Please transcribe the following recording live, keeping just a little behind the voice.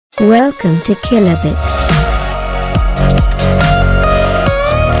Welcome to kilObit.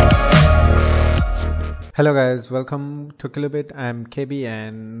 Hello guys, welcome to kilObit. I'm KB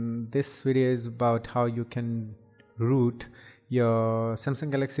and this video is about how you can root your Samsung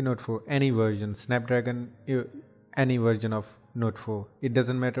Galaxy Note 4, any version, Snapdragon, any version of Note 4. It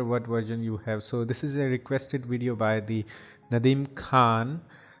doesn't matter what version you have. So this is a requested video by the Nadeem Khan.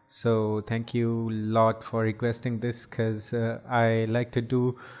 So thank you a lot for requesting this, because I like to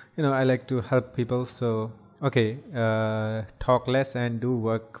do, I like to help people. So okay, talk less and do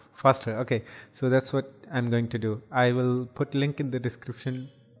work faster. Okay, so that's what I'm going to do. I will put link in the description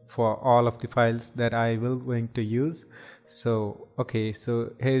for all of the files that I will going to use. So okay,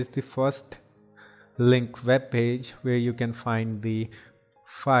 so here's the first link, web page, where you can find the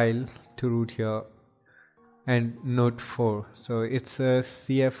file to root your and Note 4. So it's a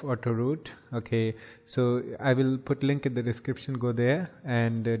CF auto root. Okay, so I will put link in the description. Go there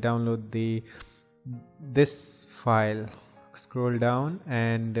and download this file. Scroll down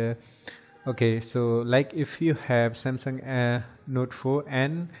and okay, so like if you have Samsung Note 4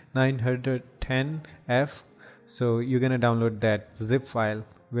 N910F, so you're gonna download that zip file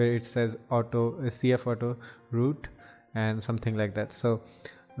where it says CF auto root and something like that. So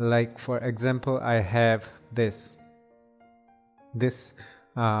like for example, I have this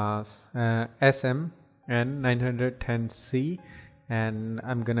SM-N910C and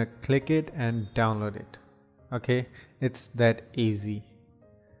I'm gonna click it and download it. Okay, it's that easy.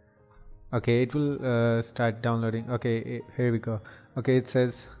 Okay, it will start downloading. Okay, here we go. Okay, it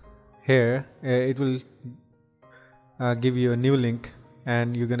says here it will give you a new link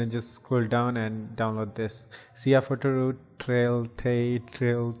and you're gonna just scroll down and download this CF auto root trail T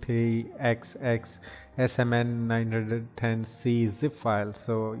XX SM-N910C zip file.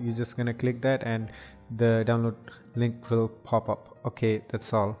 So you're just gonna click that and the download link will pop up. Okay,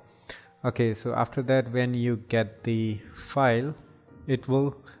 that's all. Okay, so after that, when you get the file, it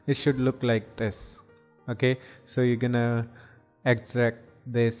should look like this. Okay, so you're gonna extract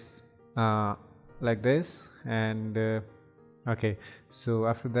this like this and okay, so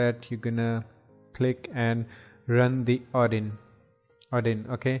after that you're gonna click and run the Odin.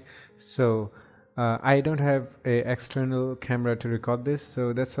 Okay, so I don't have a external camera to record this,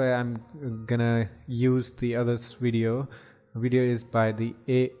 so that's why I'm gonna use the other's video. Video is by the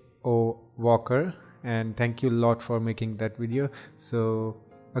Oawalker, and thank you a lot for making that video. So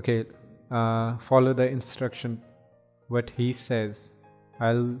okay, follow the instruction what he says.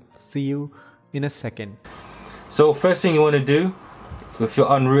 I'll see you in a second. So first thing you want to do with your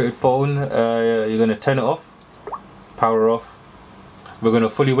unrooted phone, you're going to turn it off, power off. We're going to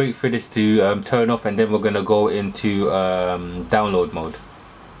fully wait for this to turn off, and then we're going to go into download mode.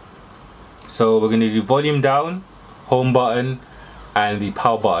 So we're going to do volume down, home button and the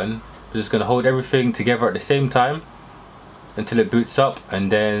power button. We're just going to hold everything together at the same time until it boots up, and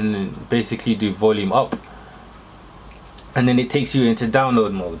then basically do volume up, and then it takes you into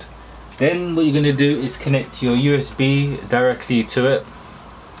download mode. Then what you're going to do is connect your USB directly to it.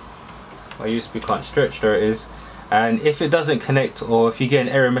 My USB can't stretch, there it is. And if it doesn't connect, or if you get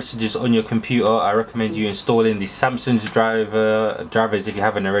error messages on your computer, I recommend you installing the Samsung's drivers if you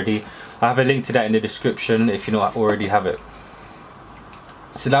haven't already. I have a link to that in the description if you don't already have it.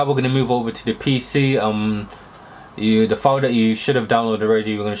 So now we're going to move over to the PC. The file that you should have downloaded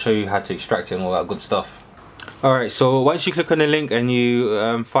already, we're going to show you how to extract it and all that good stuff. Alright, so once you click on the link and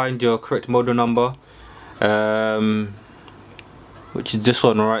you find your correct model number, which is this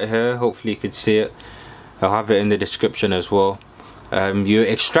one right here, hopefully you could see it. I'll have it in the description as well. You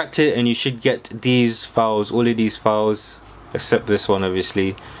extract it and you should get these files, all of these files, except this one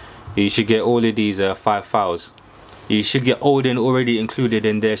obviously. You should get all of these 5 files. You should get Odin already included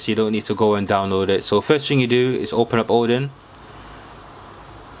in there, so you don't need to go and download it. So first thing you do is open up Odin.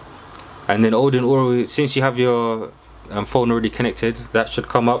 And then Odin already, since you have your phone already connected, that should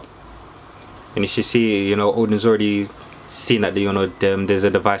come up, and you should see, Odin's already seen that there's a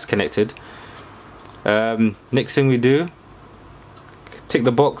device connected. Next thing we do, tick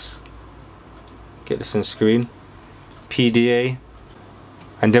the box, get this on screen, PDA,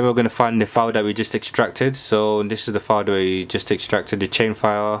 and then we're going to find the file that we just extracted. So this is the file that we just extracted, the chain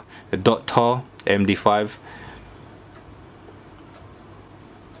file, the .tar MD5.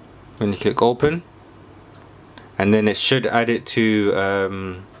 When you click open, and then it should add it to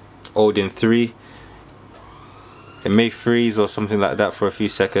Odin 3. It may freeze or something like that for a few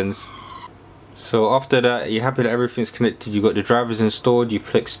seconds. So after that, you're happy that everything's connected, you got the drivers installed, you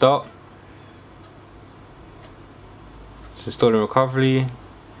click start. It's installing recovery,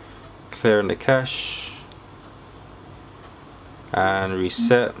 clearing the cache, and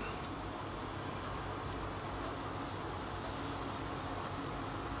reset.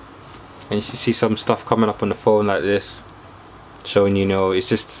 And you should see some stuff coming up on the phone like this, showing you know it's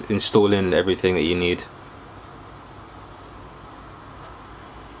just installing everything that you need.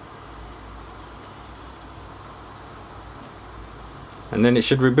 And then it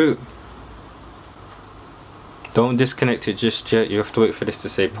should reboot. Don't disconnect it just yet, you have to wait for this to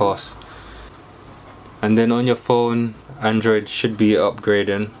say pass. And then on your phone, Android should be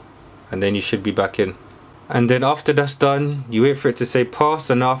upgrading, and then you should be back in. And then after that's done, you wait for it to say pass,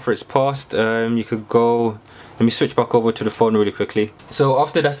 and after it's passed, you could go. Let me switch back over to the phone really quickly. So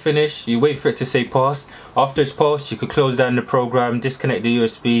after that's finished, you wait for it to say pass. After it's passed, you could close down the program, disconnect the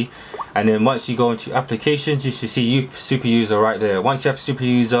USB, and then once you go into applications, you should see Super User right there. Once you have Super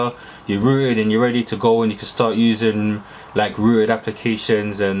User, you're rooted and you're ready to go, and you can start using like rooted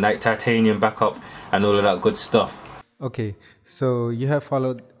applications and like Titanium backup and all of that good stuff. Okay, so you have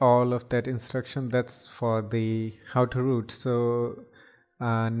followed all of that instruction. That's for the how to root. So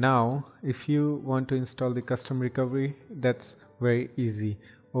now if you want to install the custom recovery, that's very easy.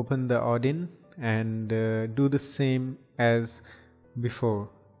 Open the Odin and do the same as before.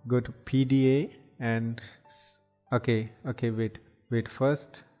 Go to PDA and wait,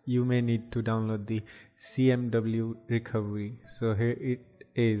 first you may need to download the CMW recovery. So here it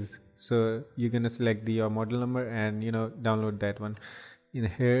is. So you're gonna select your model number and download that one. In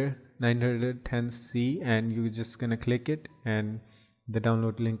here 910C, and you're just gonna click it and the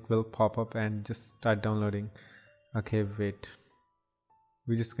download link will pop up and just start downloading. Okay, wait,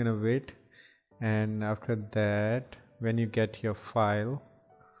 we're just gonna wait, and after that when you get your file,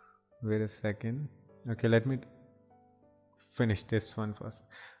 wait a second. Okay, let me finish this one first.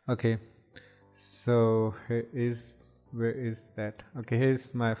 Okay, so here is, where is that? Okay,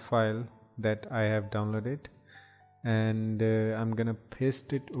 here's my file that I have downloaded, and I'm gonna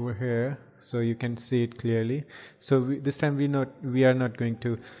paste it over here so you can see it clearly. So this time we are not going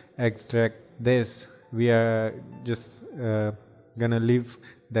to extract this, we are just gonna leave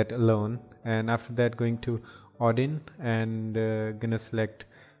that alone, and after that going to Odin and gonna select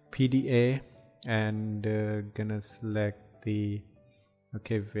PDA and gonna select the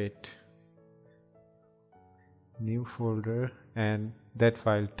new folder, and that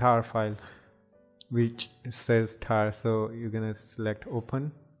file, tar file, which says tar. So you're gonna select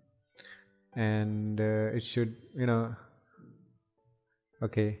open, and it should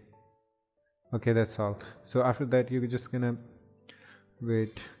okay, that's all. So after that you're just gonna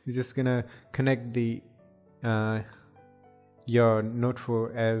connect the your Note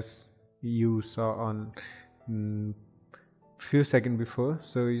 4 as you saw on few seconds before.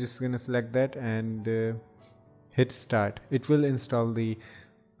 So you're just gonna select that and hit start. It will install the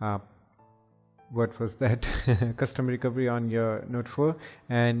what was that custom recovery on your Note 4,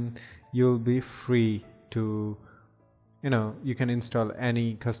 and you'll be free to you can install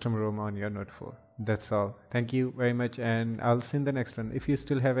any custom ROM on your Note 4. That's all. Thank you very much, and I'll see you in the next one. If you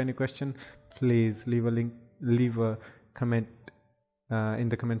still have any question, please leave a comment in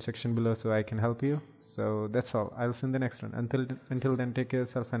the comment section below so I can help you. So that's all. I'll see you in the next one. Until then, take care of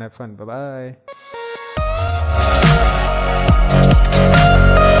yourself and have fun. Bye bye.